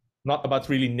ballpark, not about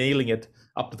really nailing it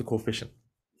up to the coefficient.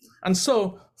 And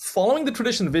so, following the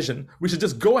tradition of vision, we should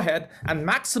just go ahead and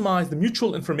maximize the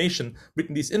mutual information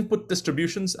between these input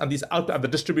distributions and these the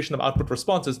distribution of output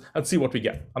responses and see what we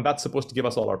get. And that's supposed to give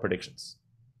us all our predictions.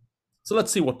 So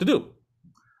let's see what to do.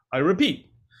 I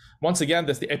repeat. Once again,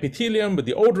 there's the epithelium with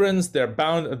the odorants.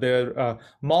 Their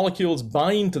molecules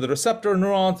bind to the receptor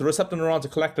neurons. The receptor neurons are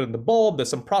collected in the bulb. There's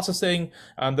some processing,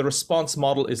 and the response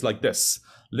model is like this: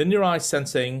 linearized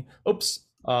sensing.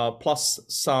 Plus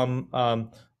some.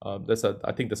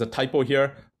 I think there's a typo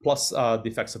here, plus the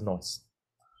effects of noise.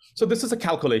 So this is a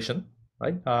calculation,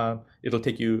 right? It'll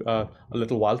take you a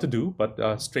little while to do,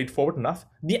 but straightforward enough.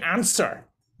 The answer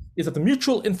is that the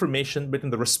mutual information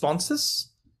between the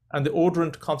responses and the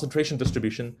odorant concentration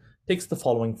distribution takes the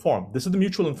following form. This is the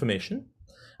mutual information.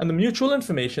 And the mutual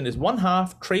information is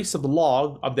 1/2 trace of the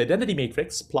log of the identity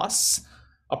matrix plus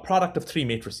a product of 3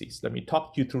 matrices. Let me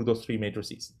talk you through those 3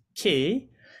 matrices. K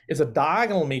is a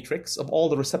diagonal matrix of all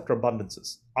the receptor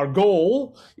abundances. Our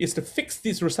goal is to fix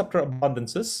these receptor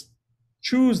abundances,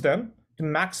 choose them to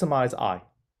maximize I.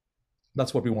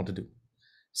 That's what we want to do.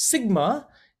 Sigma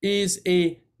is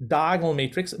a diagonal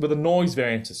matrix with a noise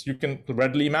variances. You can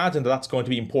readily imagine that that's going to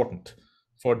be important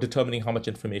for determining how much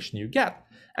information you get.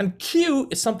 And Q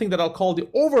is something that I'll call the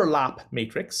overlap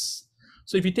matrix.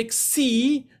 So if you take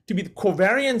C to be the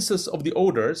covariances of the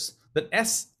odors, then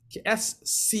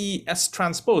SCS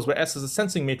transpose, where S is a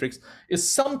sensing matrix,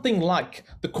 is something like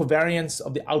the covariance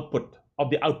of the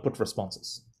output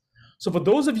responses. So for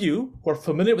those of you who are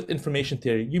familiar with information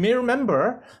theory, you may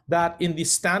remember that in the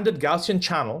standard Gaussian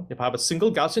channel, if I have a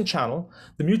single Gaussian channel,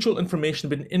 the mutual information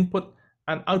between input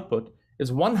and output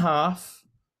is 1/2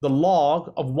 the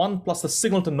log of 1 plus the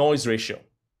signal to noise ratio,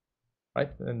 right?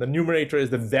 And the numerator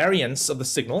is the variance of the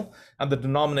signal, and the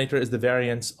denominator is the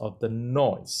variance of the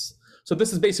noise. So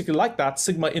this is basically like that.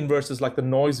 Sigma inverse is like the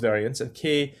noise variance, and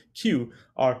K, Q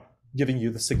are giving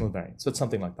you the signal variance. So it's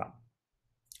something like that.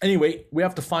 Anyway, we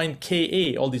have to find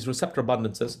Ka, all these receptor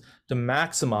abundances, to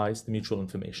maximize the mutual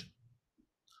information.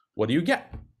 What do you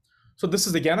get? So this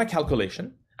is again a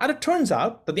calculation, and it turns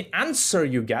out that the answer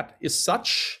you get is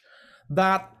such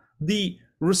that the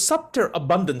receptor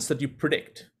abundance that you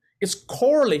predict is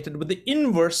correlated with the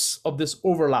inverse of this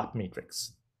overlap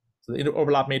matrix. So the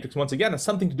overlap matrix, once again, has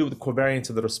something to do with the covariance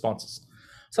of the responses.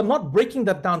 So I'm not breaking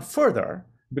that down further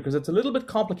because it's a little bit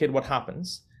complicated what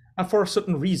happens, and for a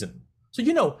certain reason.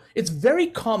 So, it's very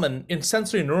common in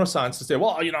sensory neuroscience to say,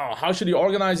 well, how should you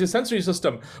organize your sensory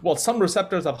system? Well, some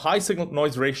receptors have high signal to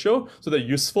noise ratio, so they're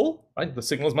useful, right? The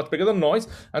signal is much bigger than noise,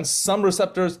 and some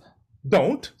receptors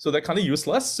don't, so they're kind of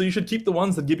useless. So you should keep the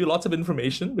ones that give you lots of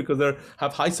information because they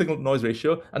have high signal to noise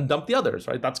ratio, and dump the others,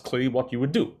 right? That's clearly what you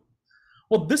would do.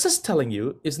 What this is telling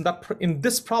you is that in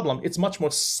this problem, it's much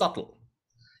more subtle.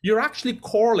 You're actually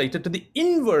correlated to the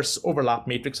inverse overlap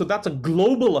matrix, so that's a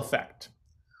global effect.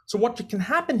 So what can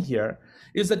happen here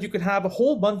is that you could have a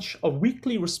whole bunch of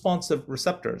weakly responsive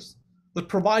receptors that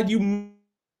provide you more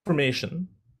information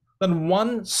than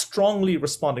one strongly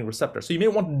responding receptor. So you may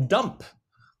want to dump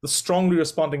the strongly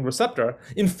responding receptor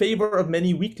in favor of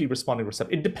many weakly responding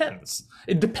receptors. It depends.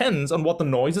 It depends on what the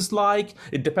noise is like.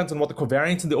 It depends on what the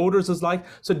covariance in the odors is like.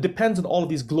 So it depends on all of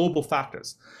these global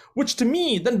factors, which to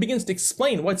me then begins to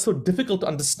explain why it's so difficult to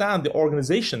understand the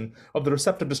organization of the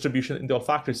receptor distribution in the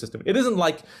olfactory system. It isn't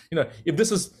like, if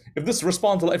this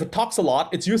responds, if it talks a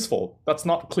lot, it's useful. That's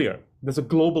not clear. There's a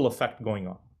global effect going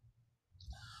on.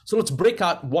 So let's break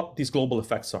out what these global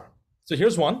effects are. So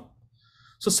here's one.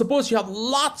 So suppose you have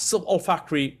lots of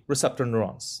olfactory receptor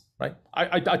neurons, right?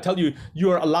 I tell you, you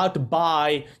are allowed to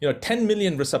buy 10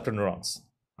 million receptor neurons,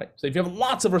 right? So if you have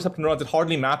lots of receptor neurons, it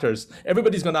hardly matters.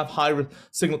 Everybody's going to have high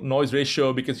signal to noise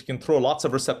ratio because you can throw lots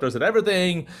of receptors at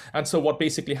everything. And so what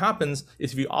basically happens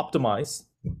is if you optimize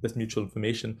this mutual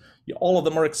information, all of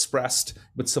them are expressed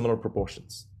with similar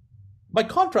proportions. By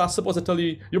contrast, suppose I tell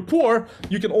you you're poor,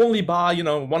 you can only buy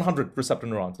 100 receptor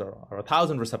neurons or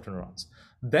 1,000 receptor neurons.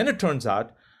 Then it turns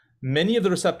out many of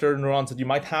the receptor neurons that you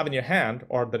might have in your hand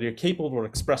or that you're capable of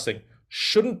expressing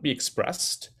shouldn't be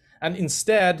expressed, and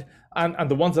instead, and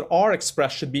the ones that are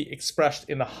expressed should be expressed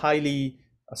in a highly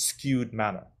skewed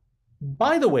manner.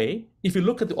 By the way, if you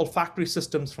look at the olfactory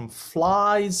systems from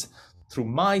flies through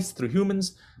mice through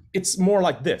humans, it's more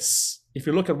like this. If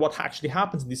you look at what actually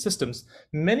happens in these systems,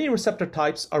 many receptor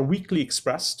types are weakly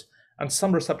expressed and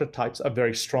some receptor types are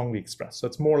very strongly expressed. So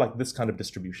it's more like this kind of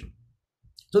distribution.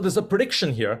 So there's a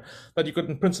prediction here that you could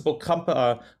in principle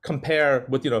compare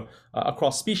with,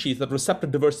 across species, that receptor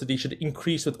diversity should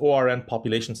increase with ORN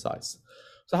population size.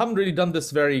 So I haven't really done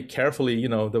this very carefully.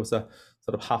 There was a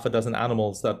sort of half a dozen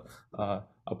animals that I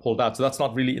pulled out. So that's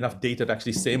not really enough data to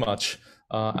actually say much.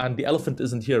 And the elephant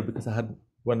isn't here because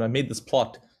when I made this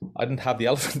plot, I didn't have the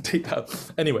elephant data.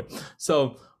 Anyway,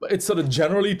 so it's sort of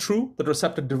generally true that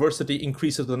receptor diversity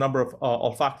increases the number of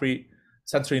olfactory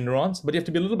sensory neurons, but you have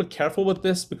to be a little bit careful with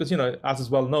this because, as is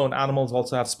well known, animals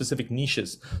also have specific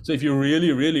niches. So if you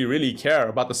really, really, really care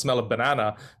about the smell of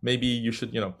banana, maybe you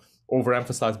should,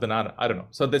 overemphasize banana. I don't know.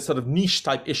 So there's sort of niche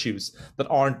type issues that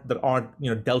aren't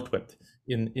dealt with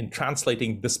in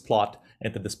translating this plot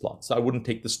into this plot. So I wouldn't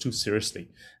take this too seriously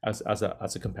as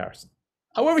a comparison.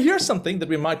 However, here's something that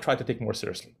we might try to take more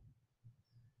seriously.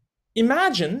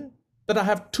 Imagine that I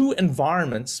have two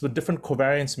environments with different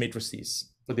covariance matrices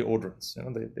for the odorants.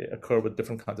 They occur with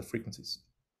different kinds of frequencies.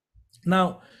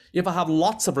 Now, if I have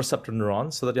lots of receptor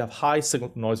neurons so that you have high signal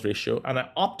to noise ratio and I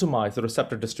optimize the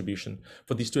receptor distribution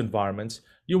for these two environments,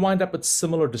 you wind up with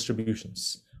similar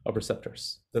distributions of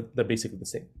receptors. They're basically the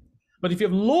same. But if you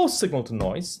have low signal to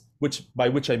noise, by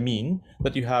which I mean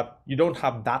that you don't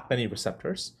have that many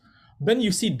receptors, then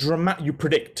you see you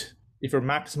predict, if you're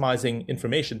maximizing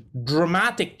information,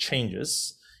 dramatic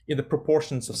changes in the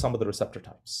proportions of some of the receptor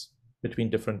types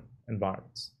between different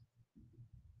environments.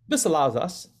 This allows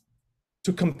us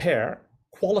to compare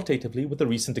qualitatively with a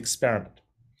recent experiment.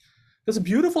 There's a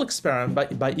beautiful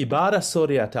experiment by Ibarra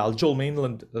Soria et al., Joel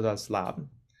Mainland's lab,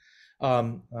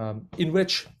 in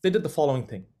which they did the following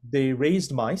thing. They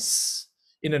raised mice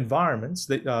in environments,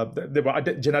 they were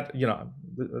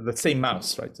the same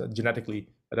mouse, right? So genetically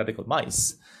identical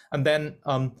mice, and then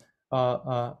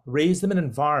raised them in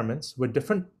environments where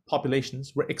different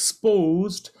populations were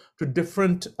exposed to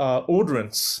different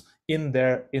odorants in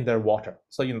their water.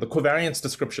 So the covariance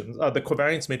descriptions, the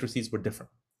covariance matrices were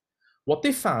different. What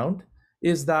they found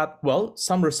is that, well,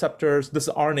 some receptors, this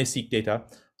is RNA-seq data,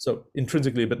 so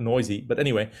intrinsically a bit noisy, but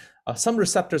anyway, some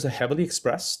receptors are heavily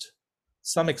expressed,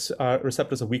 some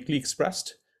receptors are weakly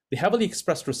expressed. The heavily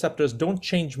expressed receptors don't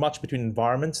change much between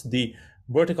environments. The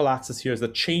vertical axis here is the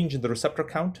change in the receptor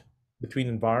count between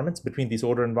environments, between these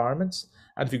odor environments.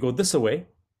 And if you go this away,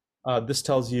 this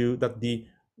tells you that the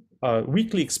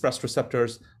weakly expressed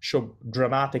receptors show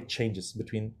dramatic changes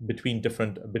between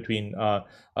different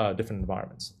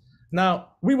environments.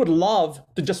 Now, we would love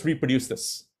to just reproduce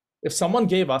this. If someone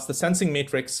gave us the sensing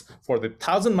matrix for the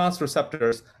 1,000 mouse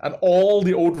receptors and all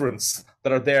the odorants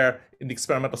that are there in the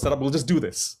experimental setup, we'll just do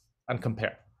this and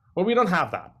compare. But we don't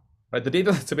have that, right? The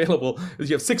data that's available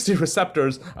is you have 60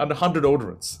 receptors and 100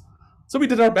 odorants. So we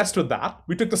did our best with that.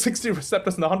 We took the 60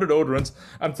 receptors and the 100 odorants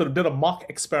and sort of did a mock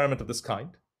experiment of this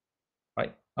kind,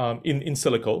 right, in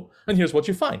silico. And here's what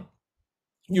you find.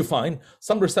 You find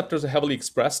some receptors are heavily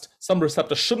expressed, some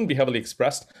receptors shouldn't be heavily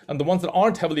expressed, and the ones that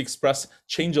aren't heavily expressed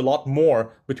change a lot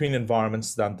more between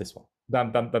environments than this one,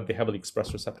 than the heavily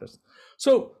expressed receptors.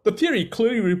 So the theory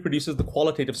clearly reproduces the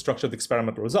qualitative structure of the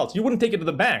experimental results. You wouldn't take it to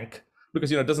the bank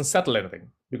because it doesn't settle anything,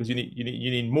 because you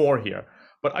need more here.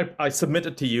 But I submit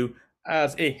it to you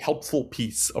as a helpful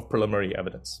piece of preliminary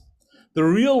evidence. The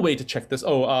real way to check this,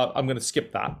 I'm going to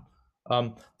skip that.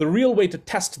 The real way to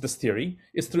test this theory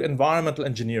is through environmental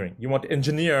engineering. You want to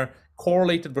engineer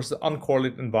correlated versus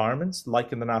uncorrelated environments,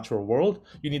 like in the natural world.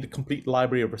 You need a complete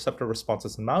library of receptor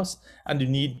responses in mouse, and you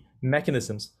need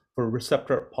mechanisms for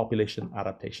receptor population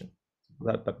adaptation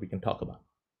that we can talk about.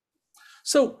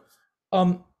 So,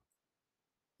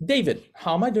 David,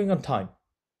 how am I doing on time?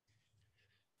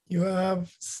 You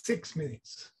have 6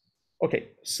 minutes. Okay,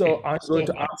 so I'm going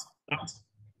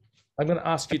to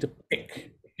ask you to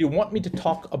pick. You want me to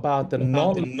talk about the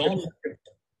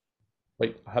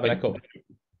Wait, I have an echo.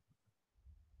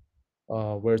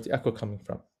 Where's the echo coming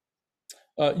from?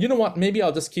 You know what? Maybe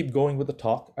I'll just keep going with the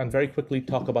talk and very quickly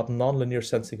talk about nonlinear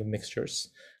sensing of mixtures,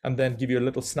 and then give you a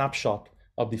little snapshot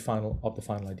of the final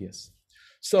ideas.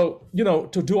 So,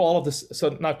 to do all of this,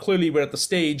 so now clearly we're at the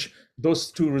stage,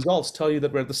 those two results tell you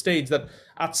that we're at the stage that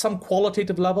at some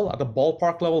qualitative level, at a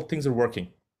ballpark level, things are working.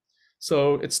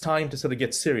 So it's time to sort of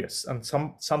get serious. And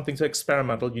some things are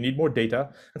experimental, you need more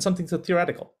data, and some things are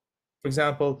theoretical. For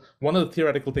example, one of the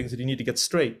theoretical things that you need to get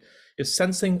straight is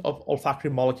sensing of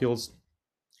olfactory molecules,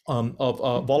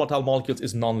 of volatile molecules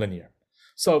is nonlinear.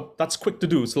 So that's quick to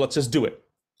do, so let's just do it.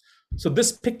 So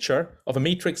this picture of a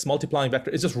matrix multiplying vector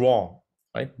is just wrong,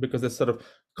 right? Because there's sort of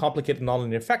complicated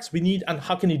nonlinear effects. And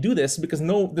how can you do this? Because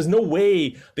there's no way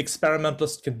the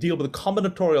experimentalist can deal with the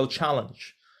combinatorial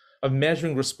challenge of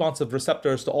measuring responsive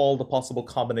receptors to all the possible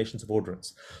combinations of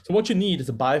odorants. So what you need is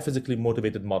a biophysically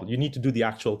motivated model. You need to do the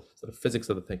actual sort of physics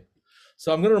of the thing.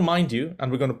 So I'm going to remind you,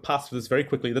 and we're going to pass through this very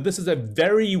quickly, that this is a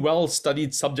very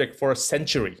well-studied subject for a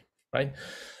century, right?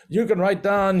 You can write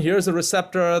down, here's a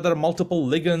receptor, there are multiple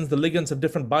ligands, the ligands have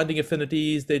different binding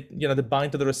affinities, they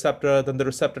bind to the receptor, then the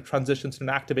receptor transitions to an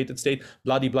activated state,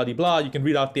 blah, blah, blah, blah. You can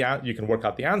work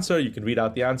out the answer, you can read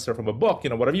out the answer from a book,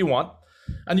 whatever you want.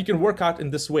 And you can work out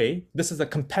in this way. This is a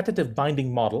competitive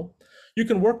binding model. You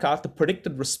can work out the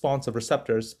predicted response of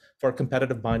receptors for a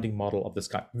competitive binding model of this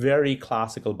kind. Very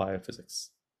classical biophysics.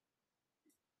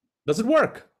 Does it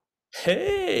work?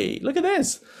 Hey, look at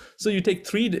this. So you take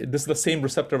this is the same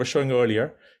receptor I was showing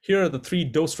earlier. Here are the 3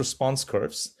 dose response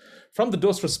curves. From the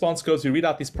dose response curves, you read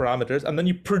out these parameters, and then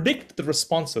you predict the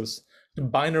responses to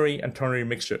binary and ternary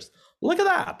mixtures. Look at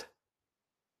that.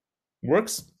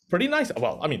 Works pretty nice.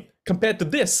 Well, I mean, compared to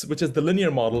this, which is the linear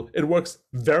model, it works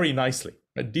very nicely.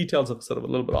 The details are sort of a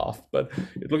little bit off, but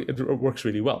it works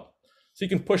really well. So you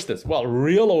can push this. Well,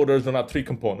 real odors don't have 3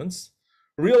 components.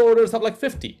 Real odors have like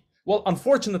 50. Well,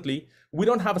 unfortunately, we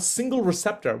don't have a single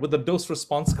receptor with the dose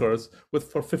response curves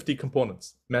for 50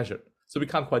 components measured. So we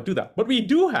can't quite do that. But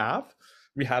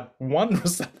we had one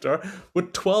receptor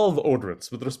with 12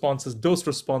 odorants with dose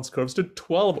response curves to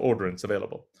 12 odorants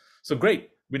available. So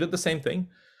great, we did the same thing.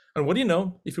 And what do you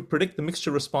know? If you predict the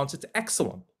mixture response, it's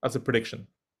excellent as a prediction.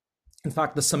 In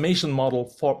fact, the summation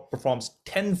model performs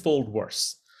 10-fold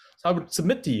worse. So I would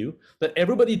submit to you that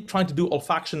everybody trying to do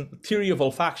theory of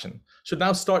olfaction should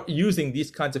now start using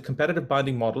these kinds of competitive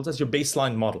binding models as your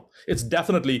baseline model. It's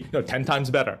definitely 10 times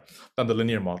better than the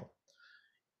linear model.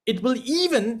 It will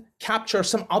even capture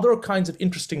some other kinds of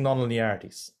interesting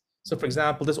nonlinearities. So for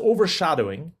example, there's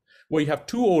overshadowing, where you have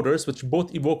two odors which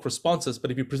both evoke responses,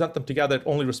 but if you present them together, it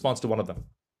only responds to one of them,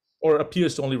 or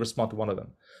appears to only respond to one of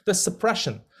them. There's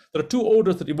suppression. There are two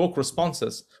odors that evoke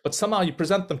responses, but somehow you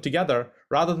present them together,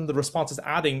 rather than the responses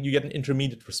adding, you get an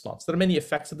intermediate response. There are many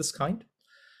effects of this kind.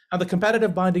 And the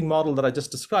competitive binding model that I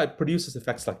just described produces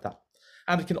effects like that.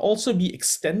 And it can also be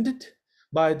extended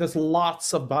by, there's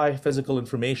lots of biophysical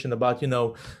information about,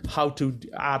 how to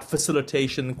add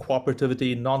facilitation,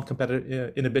 cooperativity,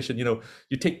 non-competitive inhibition.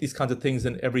 You take these kinds of things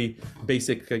in every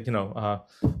basic,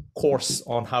 course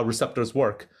on how receptors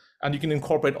work. And you can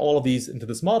incorporate all of these into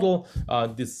this model.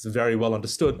 This is very well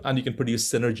understood, and you can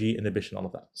produce synergy, inhibition, all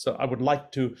of that. So I would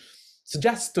like to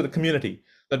suggest to the community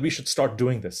that we should start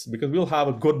doing this, because we'll have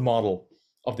a good model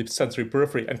of the sensory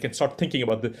periphery and can start thinking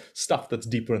about the stuff that's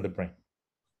deeper in the brain.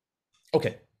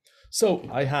 Okay, so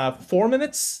I have 4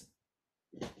 minutes.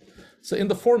 So in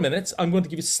the 4 minutes, I'm going to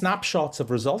give you snapshots of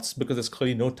results, because there's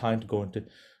clearly no time to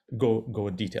go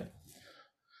in detail.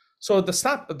 So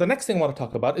the next thing I want to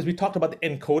talk about is, we talked about the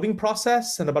encoding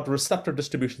process and about the receptor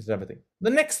distributions and everything.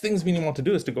 The next things we want to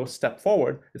do is to go a step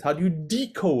forward, is how do you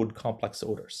decode complex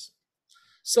odors?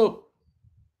 So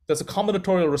there's a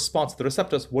combinatorial response to the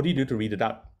receptors. What do you do to read it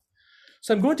out?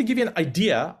 So I'm going to give you an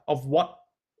idea of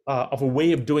a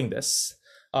way of doing this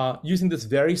using this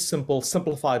very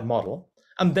simplified model.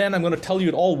 And then I'm going to tell you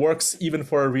it all works even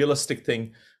for a realistic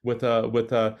thing with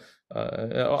a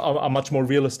much more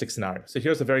realistic scenario. So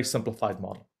here's a very simplified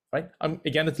model, right?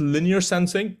 Again, it's linear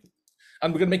sensing,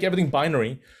 and we're going to make everything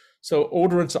binary. So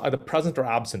odorants are either present or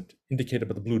absent, indicated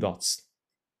by the blue dots.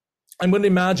 I'm going to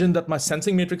imagine that my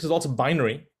sensing matrix is also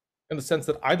binary, in the sense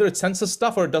that either it senses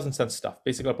stuff or it doesn't sense stuff.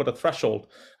 Basically, I put a threshold,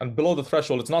 and below the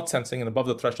threshold, it's not sensing, and above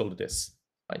the threshold, it is.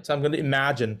 Right? So I'm going to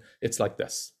imagine it's like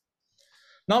this.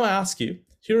 Now I ask you,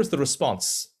 here's the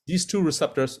response. These two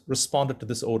receptors responded to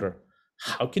this odor.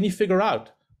 How can you figure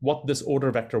out what this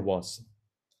odor vector was?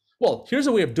 Well, here's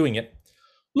a way of doing it.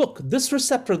 Look, this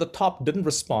receptor at the top didn't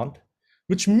respond,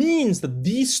 which means that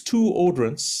these two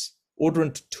odorants,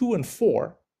 odorant 2 and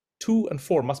 4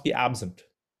 must be absent.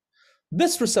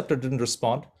 This receptor didn't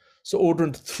respond, so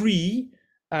odorant 3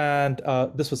 and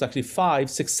this was actually 5,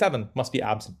 6, 7 must be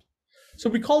absent. So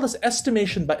we call this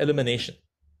estimation by elimination.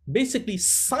 Basically,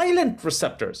 silent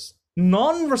receptors,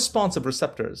 non-responsive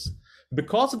receptors,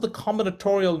 because of the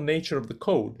combinatorial nature of the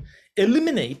code,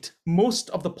 eliminate most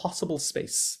of the possible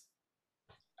space.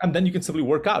 And then you can simply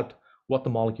work out what the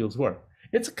molecules were.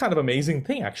 It's a kind of amazing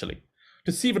thing, actually.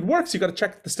 To see if it works, you got to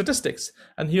check the statistics.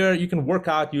 And here you can work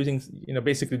out using,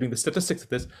 basically doing the statistics of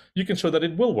this. You can show that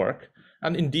it will work.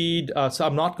 And indeed, so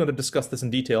I'm not going to discuss this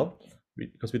in detail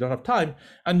because we don't have time.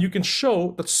 And you can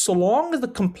show that so long as the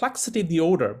complexity of the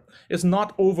odor is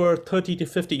not over 30 to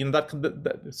 50,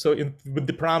 so with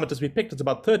the parameters we picked, it's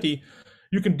about 30,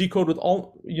 you can decode with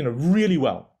all, really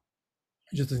well,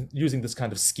 just using this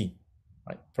kind of scheme,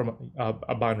 right, from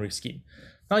a binary scheme.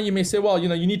 Now you may say, well,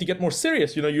 you need to get more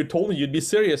serious. You told me you'd be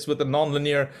serious with the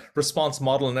nonlinear response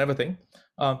model and everything.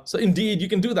 So indeed, you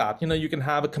can do that. You can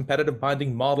have a competitive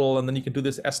binding model, and then you can do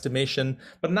this estimation.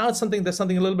 But now there's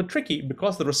something a little bit tricky,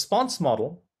 because the response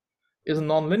model is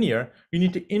nonlinear. You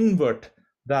need to invert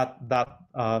that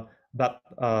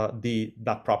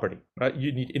property, right?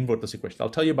 You need to invert this equation. I'll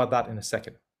tell you about that in a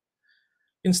second.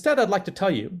 Instead, I'd like to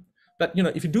tell you that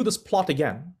if you do this plot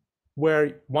again,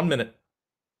 where 1 minute,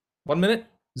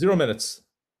 0 minutes,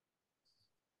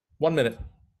 1 minute.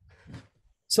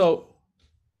 So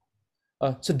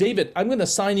David, I'm going to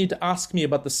assign you to ask me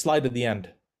about the slide at the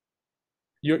end.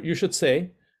 You should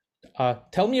say,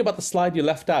 tell me about the slide you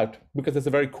left out, because there's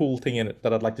a very cool thing in it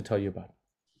that I'd like to tell you about.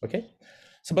 Okay?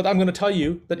 But I'm going to tell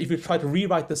you that if you try to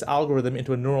rewrite this algorithm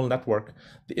into a neural network,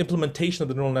 the implementation of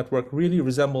the neural network really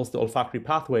resembles the olfactory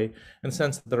pathway, in the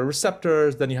sense that there are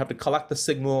receptors, then you have to collect the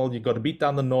signal, you've got to beat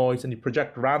down the noise, and you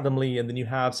project randomly, and then you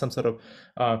have some sort of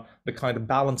the kind of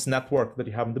balanced network that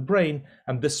you have in the brain,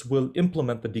 and this will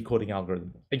implement the decoding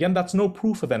algorithm. Again, that's no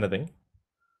proof of anything,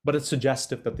 but it's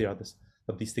suggestive that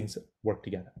that these things work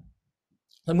together.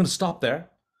 I'm going to stop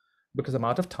there because I'm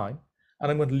out of time. And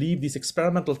I'm going to leave these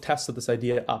experimental tests of this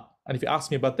idea up. And if you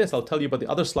ask me about this, I'll tell you about the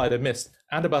other slide I missed,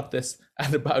 and about this,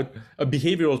 and about a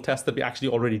behavioral test that we actually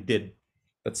already did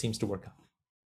that seems to work out.